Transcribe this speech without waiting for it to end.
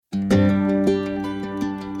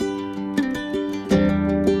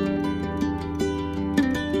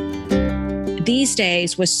These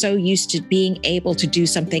days, we're so used to being able to do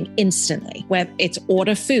something instantly, where it's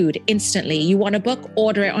order food instantly. You want a book,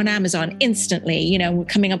 order it on Amazon instantly. You know, we're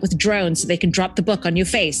coming up with drones so they can drop the book on your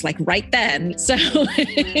face, like right then. So,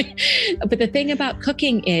 but the thing about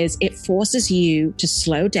cooking is it forces you to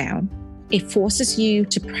slow down. It forces you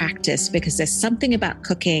to practice because there's something about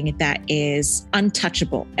cooking that is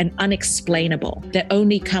untouchable and unexplainable that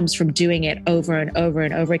only comes from doing it over and over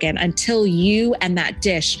and over again until you and that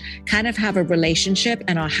dish kind of have a relationship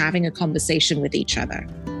and are having a conversation with each other.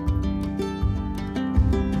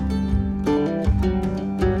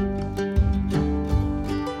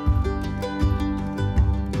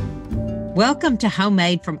 Welcome to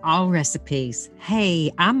Homemade from All Recipes.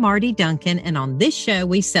 Hey, I'm Marty Duncan, and on this show,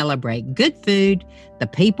 we celebrate good food, the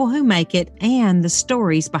people who make it, and the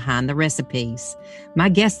stories behind the recipes. My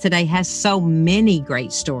guest today has so many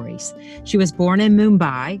great stories. She was born in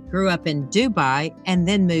Mumbai, grew up in Dubai, and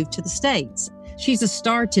then moved to the States. She's a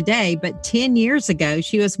star today, but 10 years ago,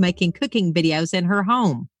 she was making cooking videos in her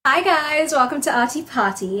home. Hi guys, welcome to Arty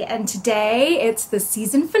Party, and today it's the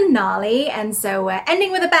season finale, and so we're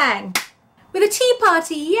ending with a bang. With a tea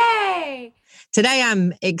party, yay! Today,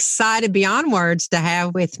 I'm excited beyond words to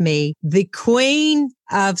have with me the queen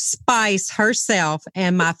of spice herself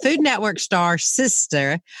and my Food Network star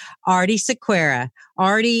sister, Arty Sequeira.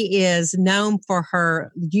 Arty is known for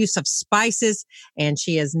her use of spices, and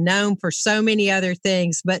she is known for so many other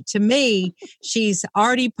things. But to me, she's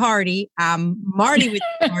Arty Party. I'm Marty with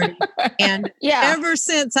Arty. And ever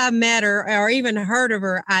since I met her or even heard of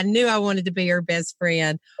her, I knew I wanted to be her best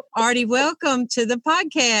friend. Arty, welcome to the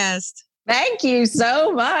podcast. Thank you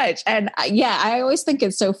so much. And I always think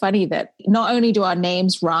it's so funny that not only do our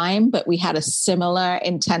names rhyme, but we had a similar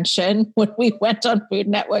intention when we went on Food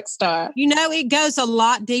Network Star. You know, it goes a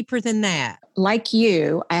lot deeper than that. Like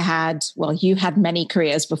you, you had many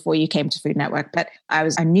careers before you came to Food Network, but I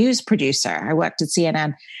was a news producer. I worked at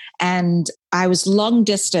CNN and I was long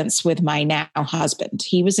distance with my now husband.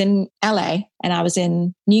 He was in LA and I was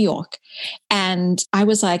in New York. And I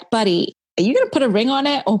was like, buddy, are you going to put a ring on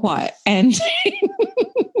it or what? And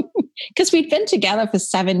because we'd been together for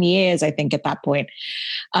 7 years, I think at that point,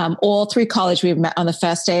 all through college, we met on the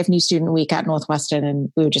first day of New Student Week at Northwestern, and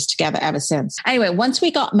we were just together ever since. Anyway, once we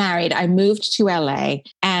got married, I moved to LA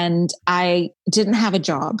and I didn't have a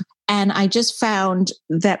job. And I just found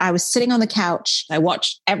that I was sitting on the couch. I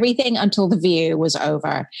watched everything until The View was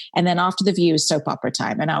over. And then after The View was soap opera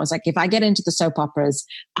time. And I was like, if I get into the soap operas,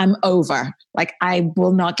 I'm over. Like I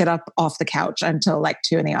will not get up off the couch until like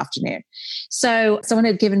 2 p.m. So someone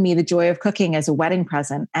had given me the joy of cooking as a wedding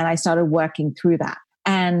present. And I started working through that.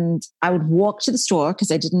 And I would walk to the store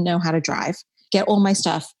because I didn't know how to drive, get all my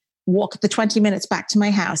stuff, walk the 20 minutes back to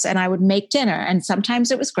my house, and I would make dinner. And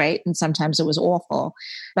sometimes it was great and sometimes it was awful.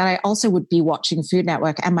 But I also would be watching Food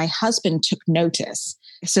Network, and my husband took notice.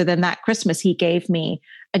 So then that Christmas, he gave me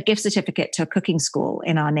a gift certificate to a cooking school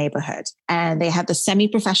in our neighborhood. And they had the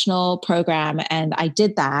semi-professional program, and I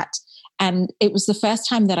did that. And it was the first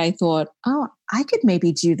time that I thought, oh, I could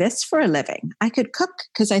maybe do this for a living. I could cook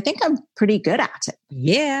because I think I'm pretty good at it.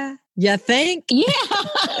 Yeah. You think? Yeah.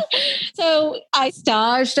 So I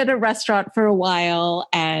staged at a restaurant for a while,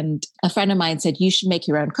 and a friend of mine said, you should make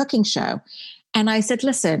your own cooking show. And I said,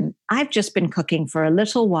 listen, I've just been cooking for a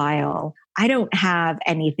little while. I don't have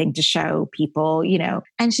anything to show people, you know.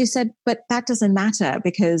 And she said, but that doesn't matter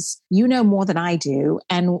because you know more than I do.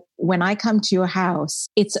 And when I come to your house,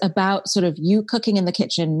 it's about sort of you cooking in the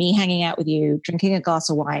kitchen, me hanging out with you, drinking a glass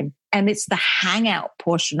of wine. And it's the hangout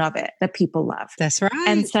portion of it that people love. That's right.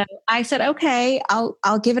 And so I said, okay,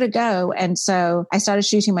 I'll give it a go. And so I started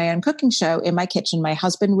shooting my own cooking show in my kitchen. My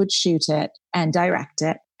husband would shoot it and direct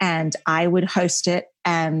it, and I would host it.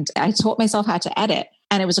 And I taught myself how to edit.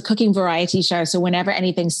 And it was a cooking variety show. So whenever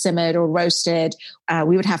anything simmered or roasted,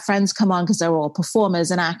 we would have friends come on because they were all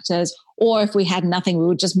performers and actors. Or if we had nothing, we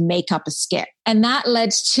would just make up a skit. And that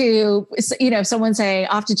led to, you know, someone say,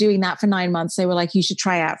 after doing that for 9 months, they were like, you should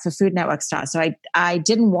try out for Food Network Star. So I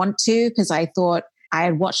didn't want to because I thought, I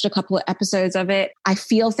had watched a couple of episodes of it. I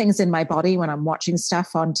feel things in my body when I'm watching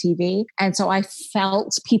stuff on TV. And so I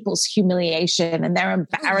felt people's humiliation and their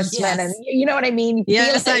embarrassment. Yes. And you know what I mean?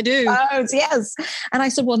 Yes, I do. Yes. And I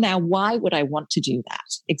said, well, now why would I want to do that?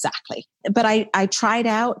 Exactly. But I tried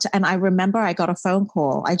out, and I remember I got a phone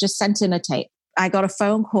call. I just sent in a tape. I got a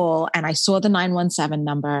phone call and I saw the 917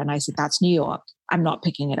 number and I said, that's New York. I'm not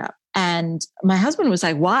picking it up. And my husband was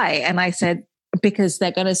like, why? And I said, because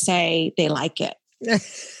they're going to say they like it.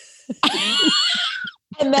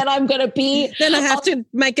 And then I'm going to be... Then I have to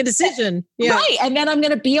make a decision. Yeah. Right. And then I'm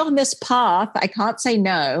going to be on this path. I can't say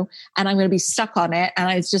no. And I'm going to be stuck on it.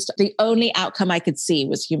 And it's just the only outcome I could see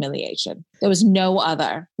was humiliation. There was no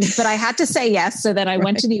other. But I had to say yes. So then I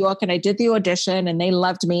went to New York and I did the audition and they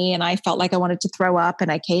loved me. And I felt like I wanted to throw up.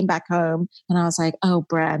 And I came back home and I was like, oh,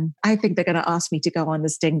 Bren, I think they're going to ask me to go on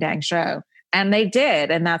this ding dang show. And they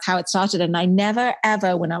did. And that's how it started. And I never,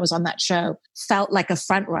 ever, when I was on that show, felt like a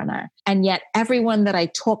front runner. And yet everyone that I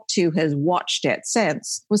talked to has watched it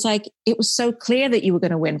since was like, it was so clear that you were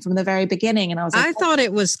going to win from the very beginning. And I was like, I thought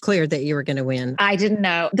it was clear that you were going to win. I didn't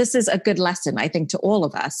know. This is a good lesson, I think, to all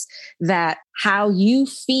of us, that how you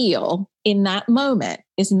feel in that moment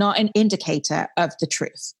is not an indicator of the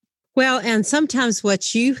truth. Well, and sometimes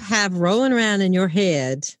what you have rolling around in your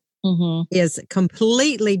head is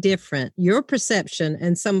completely different. Your perception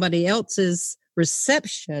and somebody else's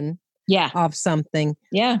reception of something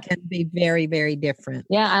can be very, very different.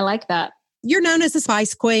 Yeah, I like that. You're known as the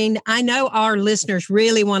Spice Queen. I know our listeners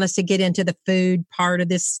really want us to get into the food part of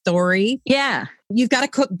this story. Yeah. You've got a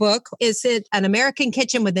cookbook. Is it An American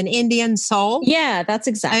Kitchen with an Indian Soul? Yeah, that's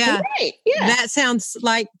exactly right. Yeah. That sounds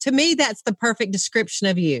like, to me, that's the perfect description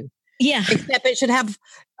of you. Yeah. Except it should have,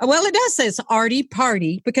 well, it does say it's arty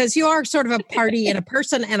party because you are sort of a party and a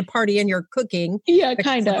person and a party in your cooking. Yeah,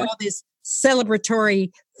 kind of. All these celebratory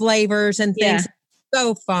flavors and things.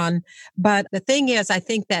 So fun. But the thing is, I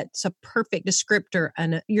think that's a perfect descriptor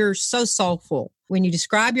and you're so soulful. When you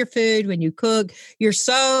describe your food, when you cook, you're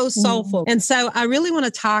so soulful. And so I really want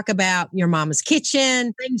to talk about your mama's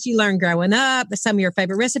kitchen, things you learned growing up, some of your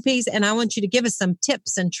favorite recipes. And I want you to give us some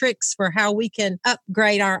tips and tricks for how we can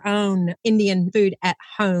upgrade our own Indian food at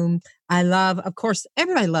home. I love, of course,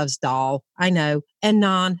 everybody loves dal. I know. And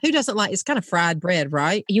naan. Who doesn't like, it's kind of fried bread,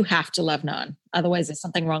 right? You have to love naan. Otherwise, there's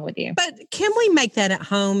something wrong with you. But can we make that at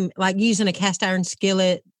home, like using a cast iron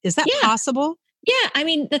skillet? Is that possible? Yeah. I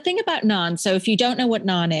mean, the thing about naan, so if you don't know what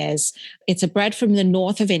naan is, it's a bread from the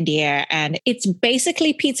north of India and it's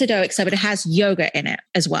basically pizza dough, except it has yogurt in it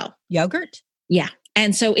as well. Yogurt? Yeah.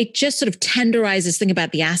 And so it just sort of tenderizes, think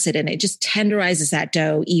about the acid in it, just tenderizes that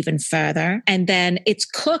dough even further. And then it's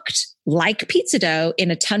cooked like pizza dough in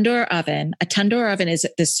a tandoor oven. A tandoor oven is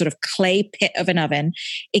this sort of clay pit of an oven.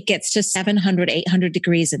 It gets to 700, 800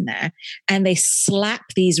 degrees in there. And they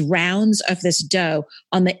slap these rounds of this dough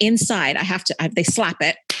on the inside. They slap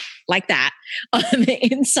it like that on the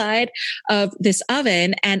inside of this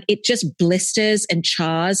oven and it just blisters and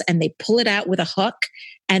chars and they pull it out with a hook.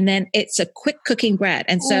 And then it's a quick cooking bread.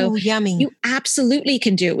 And so yummy. You absolutely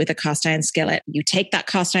can do it with a cast iron skillet. You take that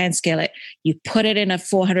cast iron skillet, you put it in a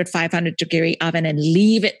 400, 500 degree oven and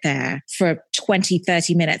leave it there for 20,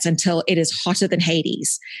 30 minutes until it is hotter than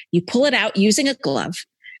Hades. You pull it out using a glove,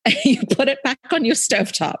 and you put it back on your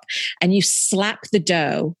stovetop and you slap the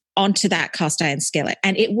dough onto that cast iron skillet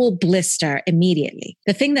and it will blister immediately.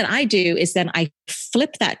 The thing that I do is then I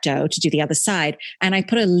flip that dough to do the other side and I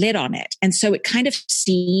put a lid on it. And so it kind of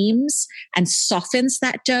steams and softens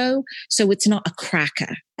that dough. So it's not a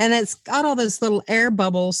cracker. And it's got all those little air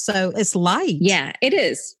bubbles. So it's light. Yeah, it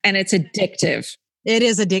is. And it's addictive. It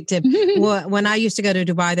is addictive. When I used to go to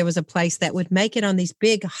Dubai, there was a place that would make it on these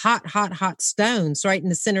big, hot stones right in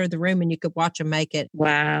the center of the room, and you could watch them make it.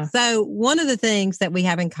 Wow. So one of the things that we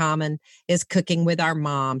have in common is cooking with our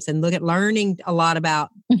moms and learning a lot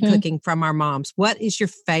about cooking from our moms. What is your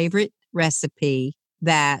favorite recipe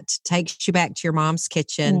that takes you back to your mom's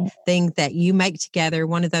kitchen, thing that you make together,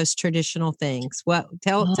 one of those traditional things?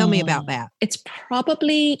 Tell me about that. It's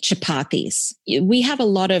probably chapatis. We have a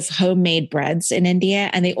lot of homemade breads in India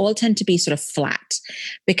and they all tend to be sort of flat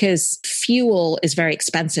because fuel is very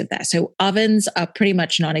expensive there. So ovens are pretty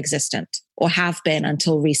much non-existent or have been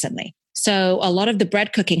until recently. So a lot of the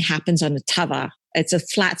bread cooking happens on a tava. It's a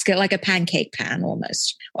flat scale, like a pancake pan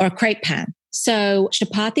almost, or a crepe pan. So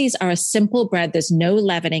chapatis are a simple bread. There's no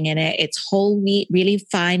leavening in it. It's whole wheat, really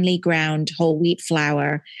finely ground whole wheat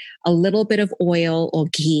flour, a little bit of oil or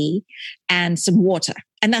ghee, and some water.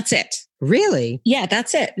 And that's it. Really? Yeah,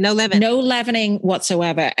 that's it. No leavening. No leavening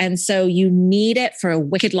whatsoever. And so you knead it for a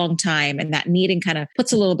wicked long time. And that kneading kind of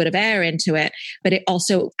puts a little bit of air into it, but it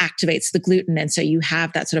also activates the gluten. And so you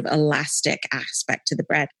have that sort of elastic aspect to the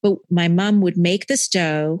bread. But my mom would make this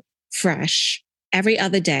dough fresh every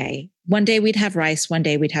other day. One day we'd have rice, one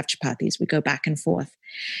day we'd have chapatis. We'd go back and forth.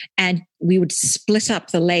 And we would split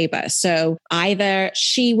up the labor. So either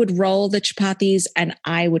she would roll the chapatis and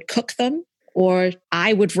I would cook them, or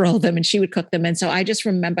I would roll them and she would cook them. And so I just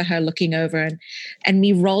remember her looking over and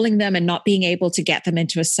me rolling them and not being able to get them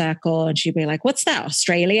into a circle. And she'd be like, "What's that,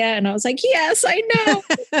 Australia?" And I was like, "Yes, I know.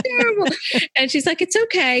 It's terrible." And she's like, "It's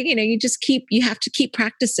okay. You have to keep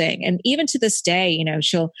practicing." And even to this day,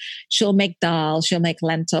 she'll make dal, she'll make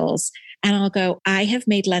lentils. And I'll go, "I have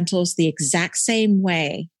made lentils the exact same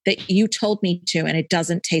way that you told me to, and it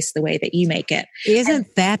doesn't taste the way that you make it."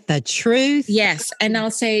 Isn't that the truth? Yes. And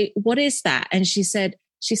I'll say, "What is that?" And she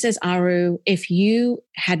says, "Aru, if you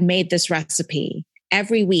had made this recipe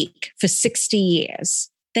every week for 60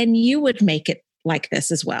 years, then you would make it like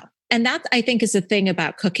this as well." And that, I think, is the thing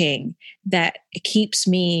about cooking that keeps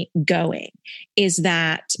me going, is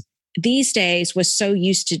that these days we're so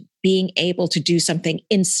used to being able to do something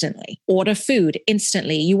instantly, order food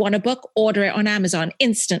instantly. You want a book, order it on Amazon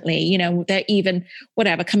instantly. They're even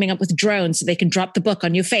coming up with drones so they can drop the book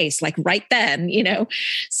on your face, like right then,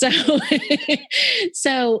 So,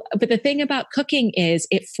 but the thing about cooking is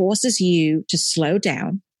it forces you to slow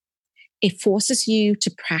down. It forces you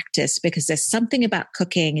to practice, because there's something about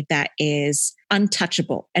cooking that is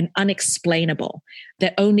untouchable and unexplainable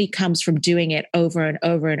that only comes from doing it over and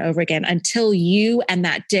over and over again until you and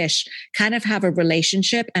that dish kind of have a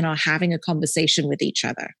relationship and are having a conversation with each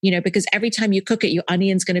other. Because every time you cook it, your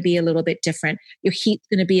onion's going to be a little bit different. Your heat's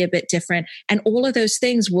going to be a bit different. And all of those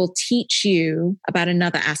things will teach you about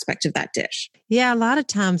another aspect of that dish. Yeah, a lot of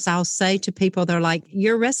times I'll say to people, they're like,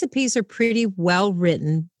 "Your recipes are pretty well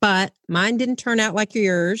written, but mine didn't turn out like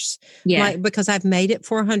yours." Yeah. Because I've made it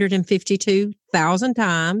 452,000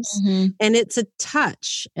 times, and it's a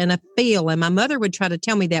touch and a feel. And my mother would try to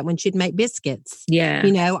tell me that when she'd make biscuits. Yeah.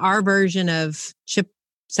 Our version of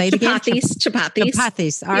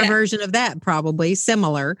chapatis. Our version of that, probably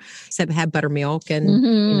similar, except it had buttermilk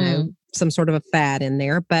and, some sort of a fat in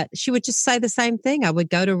there. But she would just say the same thing. I would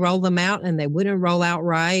go to roll them out and they wouldn't roll out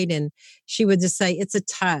right. And she would just say, "It's a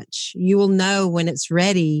touch. You will know when it's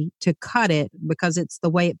ready to cut it because it's the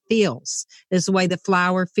way it feels. It's the way the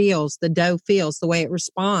flour feels, the dough feels, the way it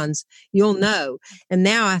responds. You'll know." And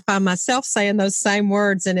now I find myself saying those same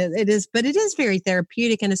words, and it is very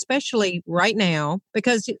therapeutic. And especially right now,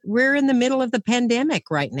 because we're in the middle of the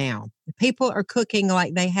pandemic right now. People are cooking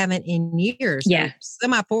like they haven't in years. Yeah. They're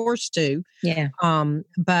semi-forced to. Yeah.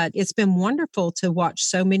 But it's been wonderful to watch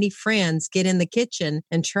so many friends get in the kitchen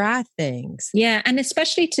and try things. Yeah. And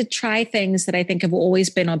especially to try things that I think have always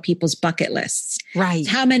been on people's bucket lists. Right.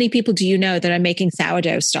 How many people do you know that are making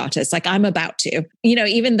sourdough starters? Like I'm about to,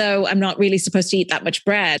 even though I'm not really supposed to eat that much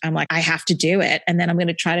bread, I'm like, I have to do it. And then I'm going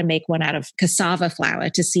to try to make one out of cassava flour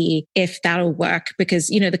to see if that'll work, because,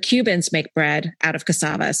 the Cubans make bread out of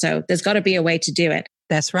cassava. So there's got to be a way to do it.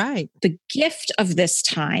 That's right. The gift of this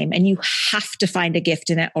time, and you have to find a gift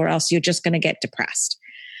in it or else you're just going to get depressed.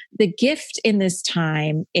 The gift in this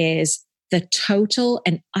time is the total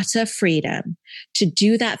and utter freedom to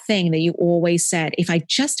do that thing that you always said, if I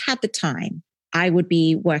just had the time, I would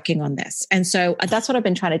be working on this. And so that's what I've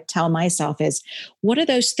been trying to tell myself is, what are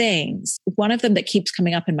those things? One of them that keeps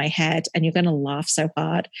coming up in my head, and you're going to laugh so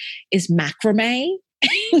hard, is macrame.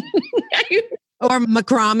 Or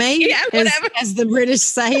macrame, yeah, whatever. As the British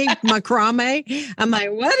say, macrame. I'm like,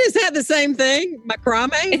 what? Is that the same thing? Macrame?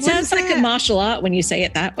 It sounds like a martial art when you say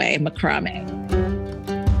it that way, macrame.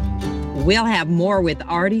 We'll have more with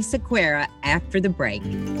Artie Sequeira after the break.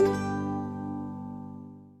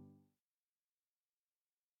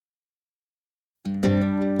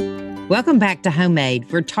 Welcome back to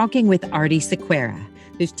Homemade. We're talking with Artie Sequeira,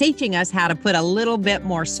 who's teaching us how to put a little bit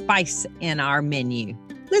more spice in our menu.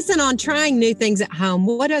 Listen, on trying new things at home,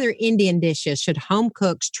 what other Indian dishes should home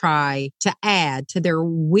cooks try to add to their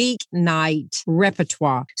weeknight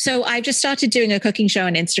repertoire? So I've just started doing a cooking show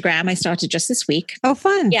on Instagram. I started just this week. Oh,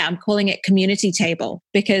 fun. Yeah, I'm calling it Community Table,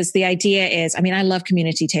 because the idea is, I love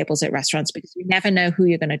community tables at restaurants because you never know who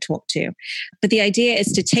you're going to talk to. But the idea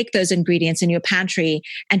is to take those ingredients in your pantry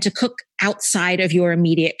and to cook outside of your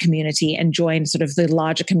immediate community and join sort of the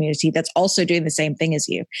larger community that's also doing the same thing as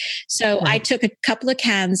you. So I took a couple of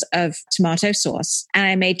cans of tomato sauce and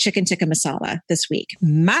I made chicken tikka masala this week.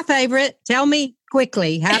 My favorite. Tell me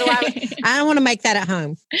quickly. How do I want to make that at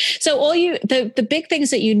home. So the big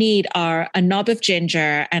things that you need are a knob of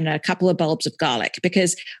ginger and a couple of bulbs of garlic,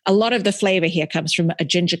 because a lot of the flavor here comes from a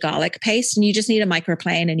ginger garlic paste, and you just need a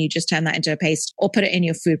microplane and you just turn that into a paste or put it in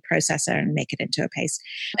your food processor and make it into a paste.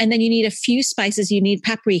 And then you need a few spices. You need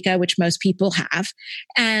paprika, which most people have.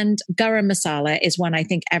 And garam masala is one I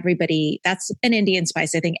think that's an Indian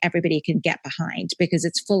spice I think everybody can get behind, because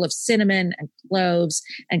it's full of cinnamon and cloves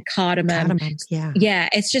and cardamom. Yeah. Yeah,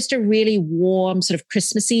 it's just a really really warm, sort of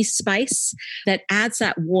Christmassy spice that adds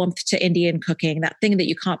that warmth to Indian cooking. That thing that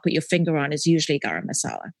you can't put your finger on is usually garam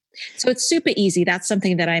masala. So it's super easy. That's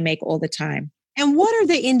something that I make all the time. And what are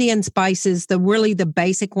the Indian spices, the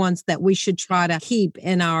basic ones that we should try to keep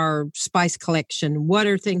in our spice collection? What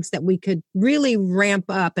are things that we could really ramp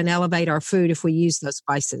up and elevate our food if we use those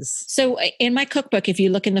spices? So in my cookbook, if you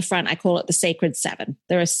look in the front, I call it the Sacred Seven.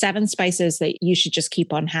 There are 7 spices that you should just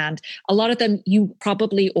keep on hand. A lot of them you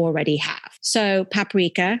probably already have. So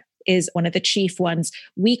paprika is one of the chief ones.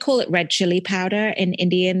 We call it red chili powder in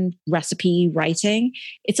Indian recipe writing.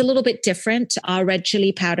 It's a little bit different. Our red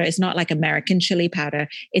chili powder is not like American chili powder.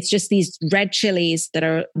 It's just these red chilies that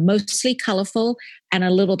are mostly colorful and a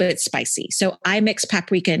little bit spicy. So I mix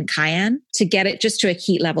paprika and cayenne to get it just to a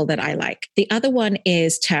heat level that I like. The other one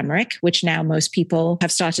is turmeric, which now most people have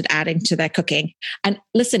started adding to their cooking. And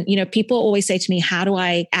listen, people always say to me, how do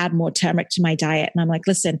I add more turmeric to my diet? And I'm like,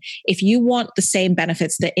 listen, if you want the same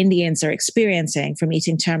benefits that Indians are experiencing from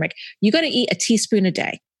eating turmeric, you got to eat a teaspoon a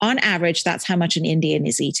day. On average, that's how much an Indian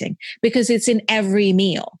is eating because it's in every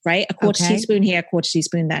meal, right? A quarter teaspoon here, a quarter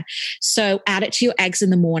teaspoon there. So add it to your eggs in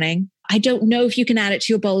the morning. I don't know if you can add it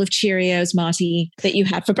to your bowl of Cheerios, Marty, that you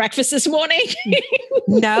had for breakfast this morning.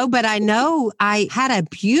 No, but I know I had a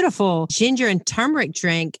beautiful ginger and turmeric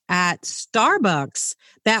drink at Starbucks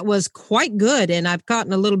that was quite good. And I've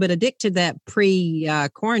gotten a little bit addicted to that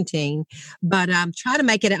pre-quarantine, but I'm trying to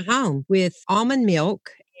make it at home with almond milk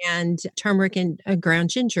and turmeric and ground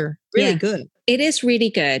ginger. Really good. It is really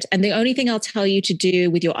good. And the only thing I'll tell you to do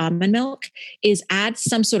with your almond milk is add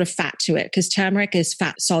some sort of fat to it because turmeric is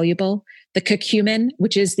fat soluble. The curcumin,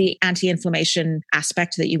 which is the anti-inflammation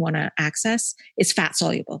aspect that you want to access, is fat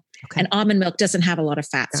soluble. Okay. And almond milk doesn't have a lot of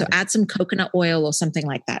fat. So add some coconut oil or something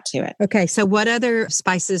like that to it. Okay. So what other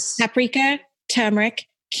spices? Paprika, turmeric,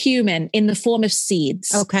 cumin in the form of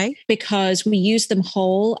seeds. Okay. Because we use them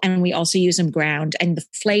whole and we also use them ground. And the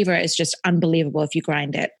flavor is just unbelievable if you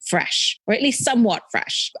grind it fresh, or at least somewhat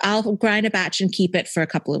fresh. I'll grind a batch and keep it for a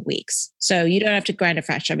couple of weeks. So you don't have to grind it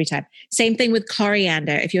fresh every time. Same thing with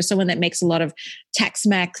coriander. If you're someone that makes a lot of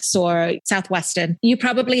Tex-Mex or Southwestern, you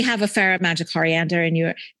probably have a fair amount of coriander in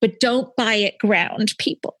your, but don't buy it ground,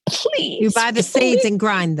 people, please. You buy the seeds and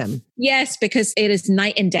grind them. Yes, because it is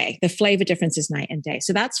night and day. The flavor difference is night and day.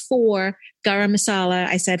 So that's 4. Garam masala,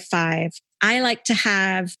 I said 5. I like to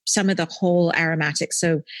have some of the whole aromatics.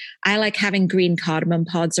 So I like having green cardamom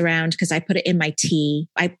pods around because I put it in my tea.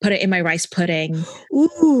 I put it in my rice pudding.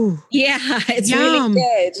 Ooh. Yeah, it's Yum. really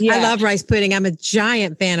good. Yeah. I love rice pudding. I'm a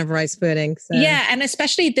giant fan of rice pudding. So. Yeah. And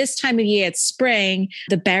especially this time of year, it's spring.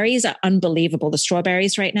 The berries are unbelievable. The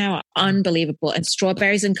strawberries right now are unbelievable. And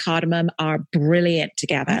strawberries and cardamom are brilliant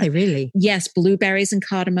together. Are they really? Yes. Blueberries and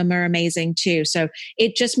cardamom are amazing too. So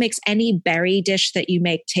it just makes any berry dish that you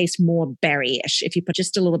make taste more berry-ish if you put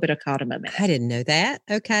just a little bit of cardamom in it. I didn't know that.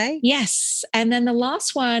 Okay. Yes. And then the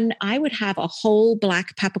last one, I would have a whole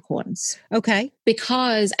black peppercorns. Okay.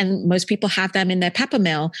 Because, and most people have them in their pepper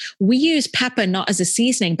mill, we use pepper not as a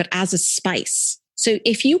seasoning, but as a spice. So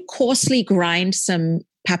if you coarsely grind some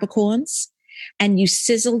peppercorns and you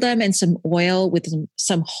sizzle them in some oil with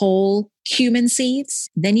some whole cumin seeds,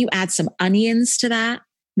 then you add some onions to that,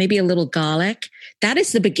 maybe a little garlic. That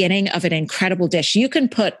is the beginning of an incredible dish. You can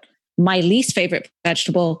put my least favorite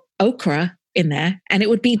vegetable, okra, in there, and it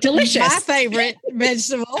would be delicious. My favorite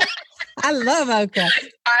vegetable. I love okra.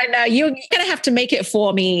 I know. You're going to have to make it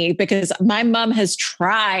for me because my mom has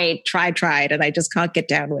tried, and I just can't get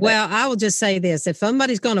down with it. Well, I will just say this. If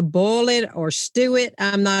somebody's going to boil it or stew it,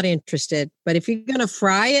 I'm not interested. But if you're going to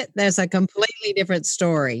fry it, that's a completely different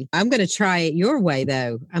story. I'm going to try it your way,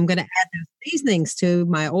 though. I'm going to add those seasonings to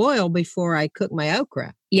my oil before I cook my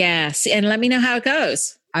okra. Yes. And let me know how it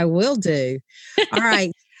goes. I will do. All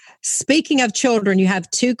right. Speaking of children, you have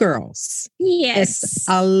 2 girls. Yes. It's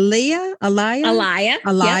Aliyah,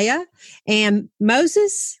 Yep. And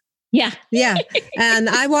Moses. Yeah. Yeah. And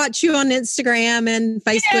I watch you on Instagram and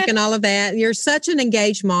Facebook and all of that. You're such an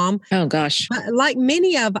engaged mom. Oh, gosh. Like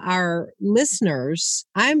many of our listeners,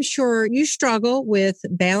 I'm sure you struggle with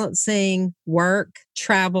balancing work,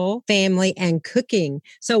 travel, family, and cooking.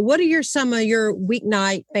 So what are some of your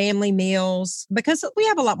weeknight family meals? Because we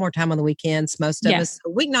have a lot more time on the weekends, most of us.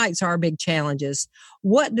 Weeknights are big challenges.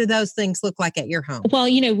 What do those things look like at your home? Well,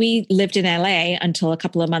 we lived in LA until a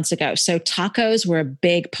couple of months ago. So tacos were a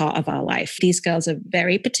big part of our life. These girls are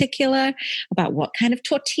very particular about what kind of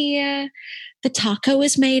tortilla the taco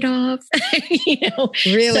is made of.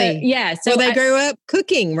 Really? So, yeah. So they grew up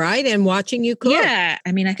cooking, right? And watching you cook. Yeah.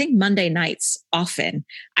 I mean, I think Monday nights often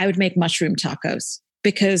I would make mushroom tacos.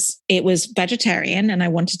 because it was vegetarian and I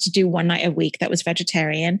wanted to do one night a week that was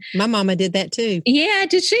vegetarian. My mama did that too. Yeah,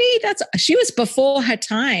 did she? She was before her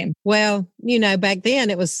time. Well, back then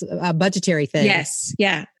it was a budgetary thing. Yes.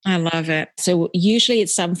 Yeah. I love it. So usually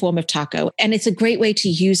it's some form of taco, and it's a great way to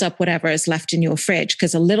use up whatever is left in your fridge,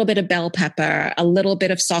 because a little bit of bell pepper, a little bit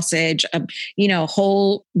of sausage, a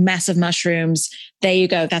whole mess of mushrooms. There you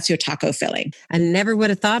go. That's your taco filling. I never would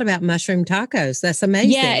have thought about mushroom tacos. That's amazing.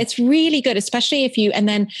 Yeah, it's really good, especially and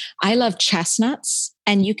then I love chestnuts.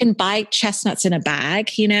 And you can buy chestnuts in a bag,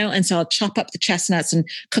 and so I'll chop up the chestnuts and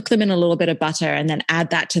cook them in a little bit of butter and then add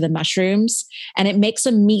that to the mushrooms. And it makes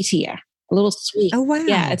them meatier, a little sweet. Oh, wow.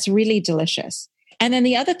 Yeah, it's really delicious. And then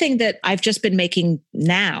the other thing that I've just been making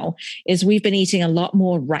now is we've been eating a lot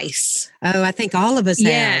more rice. Oh, I think all of us have.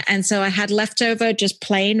 Yeah. And so I had leftover just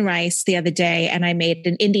plain rice the other day, and I made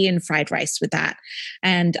an Indian fried rice with that.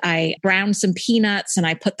 And I browned some peanuts and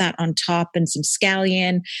I put that on top and some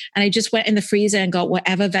scallion. And I just went in the freezer and got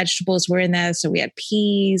whatever vegetables were in there. So we had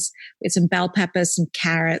peas, we had some bell peppers, some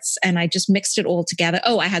carrots, and I just mixed it all together.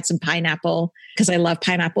 Oh, I had some pineapple because I love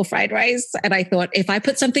pineapple fried rice. And I thought, if I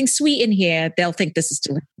put something sweet in here, they'll think this is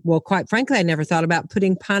delicious. Well, quite frankly, I never thought about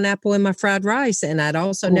putting pineapple in my fried rice. And I'd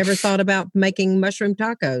also never thought about making mushroom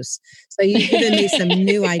tacos. So you've given me some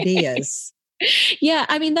new ideas. Yeah,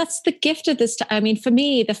 that's the gift of this. For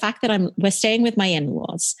me, the fact that we're staying with my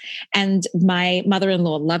in-laws, and my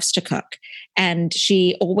mother-in-law loves to cook, and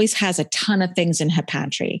she always has a ton of things in her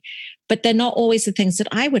pantry, but they're not always the things that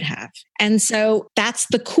I would have. And so that's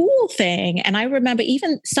the cool thing. And I remember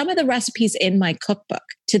even some of the recipes in my cookbook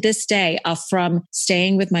to this day are from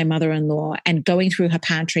staying with my mother-in-law and going through her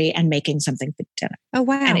pantry and making something for dinner. Oh,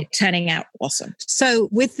 wow. And it turning out awesome. So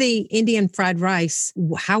with the Indian fried rice,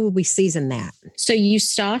 how will we season that? So you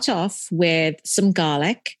start off with some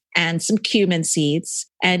garlic and some cumin seeds.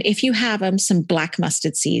 And if you have them, some black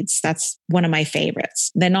mustard seeds. That's one of my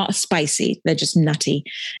favorites. They're not spicy. They're just nutty.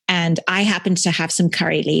 And I happen to have some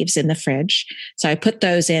curry leaves in the fridge. So I put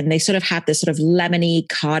those in. They sort of have this sort of lemony,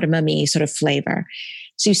 cardamom-y sort of flavor.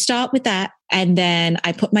 So you start with that. And then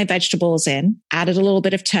I put my vegetables in, added a little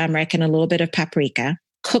bit of turmeric and a little bit of paprika,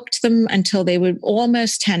 cooked them until they were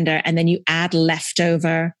almost tender. And then you add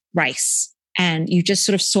leftover rice. And you just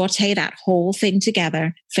sort of saute that whole thing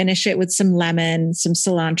together, finish it with some lemon, some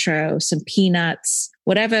cilantro, some peanuts,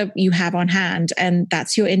 whatever you have on hand. And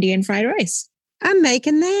that's your Indian fried rice. I'm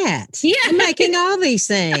making that. Yeah. I'm making all these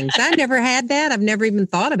things. I never had that. I've never even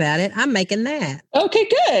thought about it. I'm making that. Okay,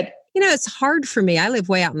 good. It's hard for me. I live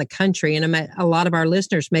way out in the country, and a lot of our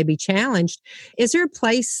listeners may be challenged. Is there a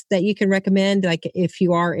place that you can recommend, like if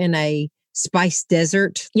you are in a spice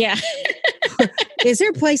desert? Yeah. Is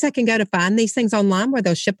there a place I can go to find these things online where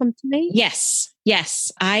they'll ship them to me? Yes.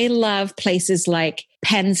 Yes. I love places like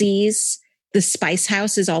Penzeys. The Spice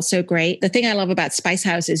House is also great. The thing I love about Spice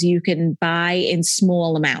House is you can buy in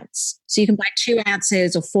small amounts. So you can buy 2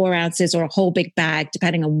 ounces or 4 ounces or a whole big bag,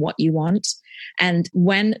 depending on what you want. And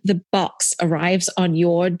when the box arrives on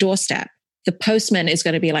your doorstep, the postman is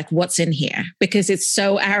going to be like, what's in here? Because it's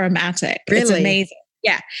so aromatic. Really? It's amazing.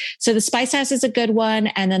 Yeah. So the Spice House is a good one.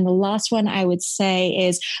 And then the last one I would say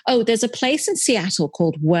is, there's a place in Seattle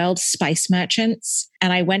called World Spice Merchants.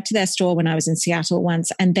 And I went to their store when I was in Seattle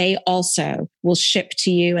once, and they also will ship to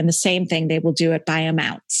you. And the same thing, they will do it by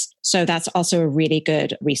amounts. So that's also a really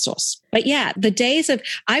good resource. But yeah, the days of,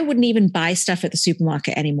 I wouldn't even buy stuff at the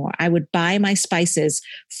supermarket anymore. I would buy my spices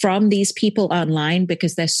from these people online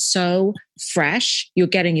because they're so fresh. You're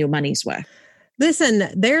getting your money's worth. Listen,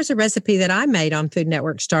 there's a recipe that I made on Food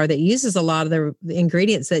Network Star that uses a lot of the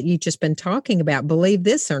ingredients that you've just been talking about. Believe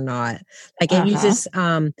this or not. Like it uses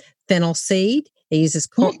fennel seed, it uses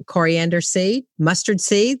coriander seed, mustard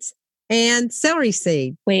seeds, and celery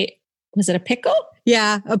seed. Wait, was it a pickle?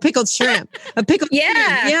 Yeah, a pickled shrimp. A pickled shrimp.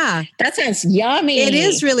 Yeah. That sounds yummy. It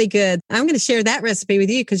is really good. I'm going to share that recipe with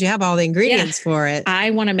you because you have all the ingredients for it.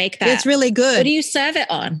 I want to make that. It's really good. What do you serve it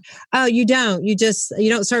on? Oh, you don't. You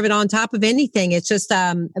don't serve it on top of anything. It's just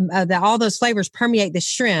all those flavors permeate the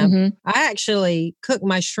shrimp. Mm-hmm. I actually cook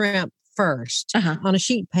my shrimp first on a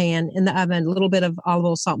sheet pan in the oven, a little bit of olive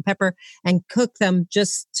oil, salt, and pepper, and cook them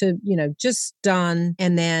just done,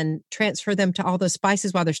 and then transfer them to all those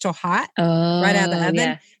spices while they're still hot, right out of the oven.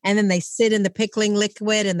 Yeah. And then they sit in the pickling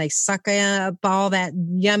liquid and they suck up all that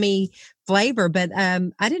yummy flavor. But I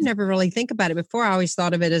didn't ever really think about it before. I always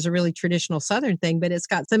thought of it as a really traditional Southern thing, but it's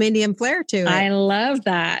got some Indian flair to it. I love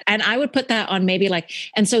that. And I would put that on maybe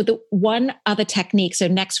and so the one other technique. So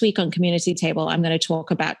next week on Community Table, I'm going to talk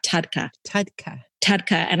about tadka. Tadka.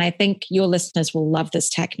 tadka, and I think your listeners will love this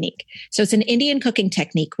technique. So it's an Indian cooking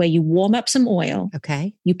technique where you warm up some oil.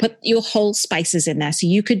 Okay. You put your whole spices in there. So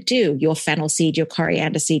you could do your fennel seed, your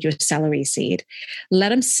coriander seed, your celery seed. Let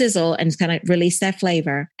them sizzle and kind of release their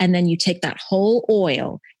flavor. And then you take that whole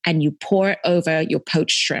oil and you pour it over your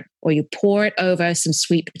poached shrimp, or you pour it over some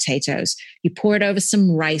sweet potatoes. You pour it over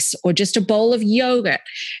some rice or just a bowl of yogurt.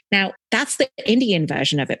 Now, that's the Indian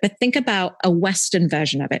version of it. But think about a Western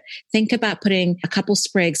version of it. Think about putting a couple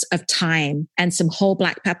sprigs of thyme and some whole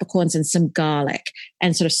black peppercorns and some garlic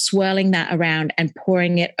and sort of swirling that around and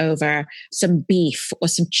pouring it over some beef or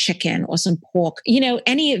some chicken or some pork,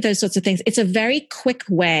 any of those sorts of things. It's a very quick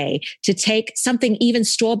way to take something even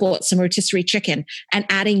store-bought, some rotisserie chicken, and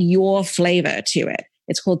adding your flavor to it.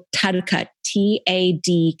 It's called tadka,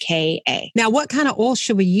 Tadka. Now, what kind of oil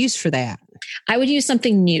should we use for that? I would use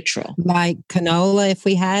something neutral. Like canola if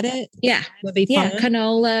we had it? Yeah. Would be fine. Yeah,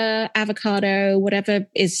 canola, avocado, whatever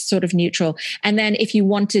is sort of neutral. And then if you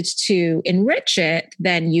wanted to enrich it,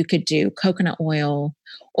 then you could do coconut oil,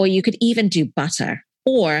 or you could even do butter.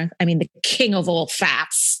 Or, the king of all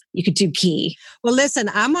fats, you could do ghee. Well, listen,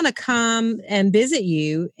 I'm going to come and visit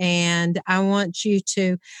you, and I want you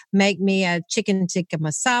to make me a chicken tikka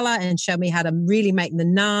masala and show me how to really make the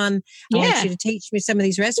naan. I want you to teach me some of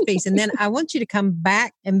these recipes, and then I want you to come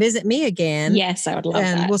back and visit me again. Yes, I would love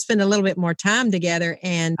that. And we'll spend a little bit more time together,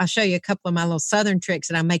 and I'll show you a couple of my little Southern tricks,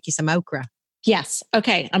 and I'll make you some okra. Yes.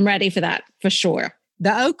 Okay. I'm ready for that for sure.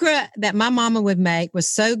 The okra that my mama would make was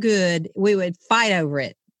so good, we would fight over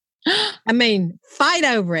it. Fight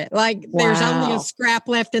over it. Like there's only a scrap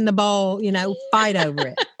left in the bowl, fight over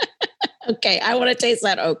it. Okay. I want to taste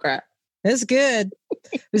that okra. It's good.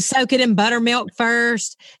 We soak it in buttermilk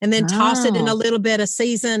first and then toss it in a little bit of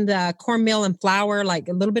seasoned cornmeal and flour, like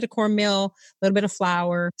a little bit of cornmeal, a little bit of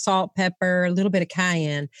flour, salt, pepper, a little bit of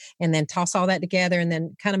cayenne, and then toss all that together and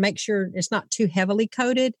then kind of make sure it's not too heavily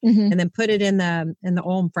coated and then put it in the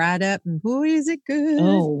oil and fry it up. And boy, is it good.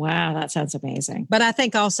 Oh, wow. That sounds amazing. But I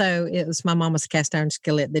think also it was my mama's cast iron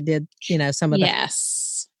skillet that did, some of that.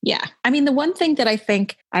 Yes. Yeah. The one thing that I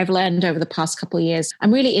think I've learned over the past couple of years,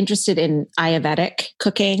 I'm really interested in Ayurvedic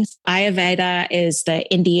cooking. Ayurveda is the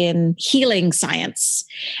Indian healing science.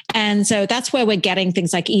 And so that's where we're getting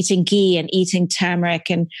things like eating ghee and eating turmeric.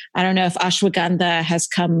 And I don't know if ashwagandha has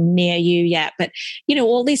come near you yet, but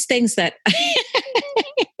all these things that...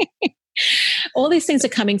 all these things are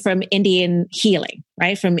coming from Indian healing,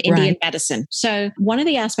 right? From Indian medicine. So one of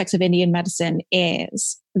the aspects of Indian medicine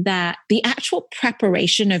is that the actual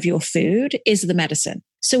preparation of your food is the medicine.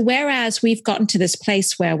 So whereas we've gotten to this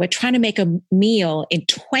place where we're trying to make a meal in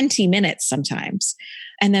 20 minutes sometimes,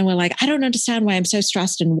 and then we're like, I don't understand why I'm so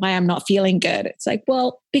stressed and why I'm not feeling good. It's like,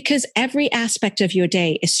 well, because every aspect of your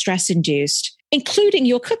day is stress induced, including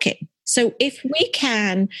your cooking. So if we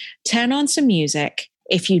can turn on some music,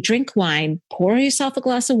 if you drink wine, pour yourself a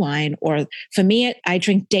glass of wine, or for me, I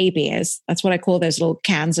drink day beers. That's what I call those little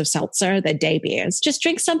cans of seltzer, they're day beers. Just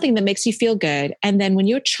drink something that makes you feel good. And then when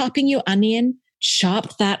you're chopping your onion,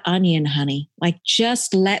 chop that onion, honey. Like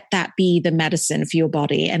just let that be the medicine for your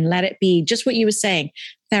body and let it be just what you were saying,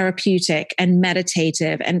 therapeutic and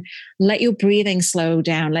meditative, and let your breathing slow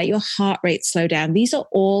down, let your heart rate slow down. These are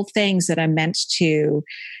all things that are meant to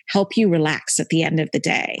help you relax at the end of the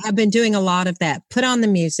day. I've been doing a lot of that. Put on the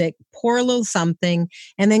music, pour a little something,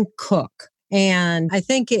 and then cook. And I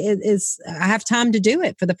think I have time to do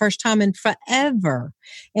it for the first time in forever.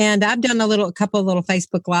 And I've done a couple of little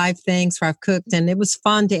Facebook Live things where I've cooked, and it was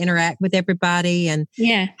fun to interact with everybody and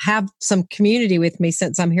have some community with me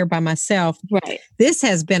since I'm here by myself. Right. This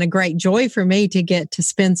has been a great joy for me to get to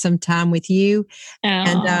spend some time with you.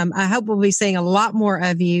 And I hope we'll be seeing a lot more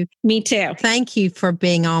of you. Me too. Thank you for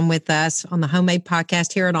being on with us on the Homemade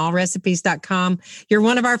Podcast here at allrecipes.com. You're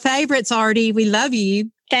one of our favorites, Artie. We love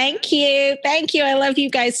you. Thank you. Thank you. I love you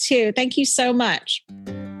guys too. Thank you so much.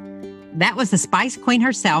 That was the Spice Queen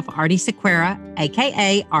herself, Artie Sequeira,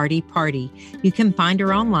 aka Artie Party. You can find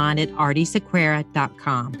her online at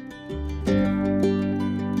artiesequeira.com.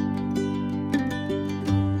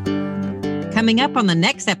 Coming up on the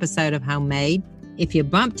next episode of Homemade, if you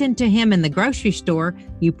bumped into him in the grocery store,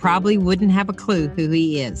 you probably wouldn't have a clue who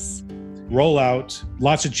he is. Roll out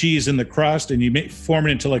lots of cheese in the crust and you form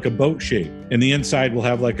it into like a boat shape. And the inside will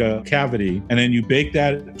have like a cavity. And then you bake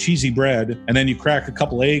that cheesy bread and then you crack a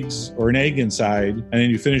couple eggs or an egg inside. And then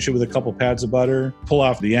you finish it with a couple pads of butter, pull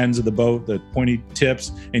off the ends of the boat, the pointy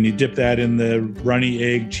tips, and you dip that in the runny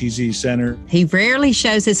egg, cheesy center. He rarely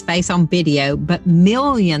shows his face on video, but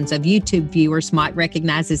millions of YouTube viewers might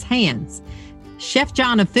recognize his hands. Chef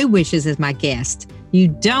John of Food Wishes is my guest. You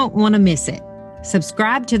don't want to miss it.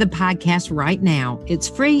 Subscribe to the podcast right now. It's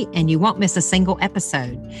free and you won't miss a single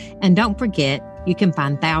episode. And don't forget, you can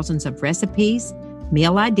find thousands of recipes,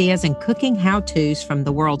 meal ideas, and cooking how-tos from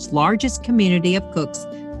the world's largest community of cooks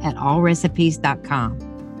at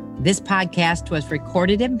allrecipes.com. This podcast was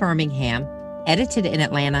recorded in Birmingham, edited in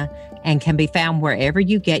Atlanta, and can be found wherever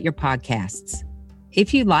you get your podcasts.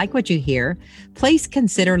 If you like what you hear, please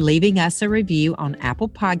consider leaving us a review on Apple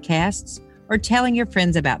Podcasts or telling your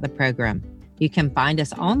friends about the program. You can find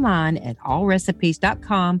us online at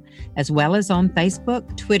allrecipes.com, as well as on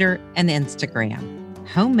Facebook, Twitter, and Instagram.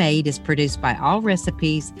 Homemade is produced by All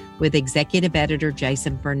Recipes with executive editor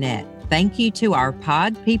Jason Burnett. Thank you to our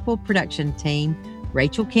Pod People production team,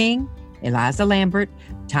 Rachel King, Eliza Lambert,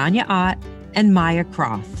 Tanya Ott, and Maya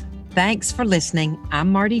Croft. Thanks for listening.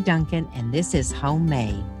 I'm Marty Duncan, and this is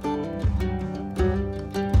Homemade.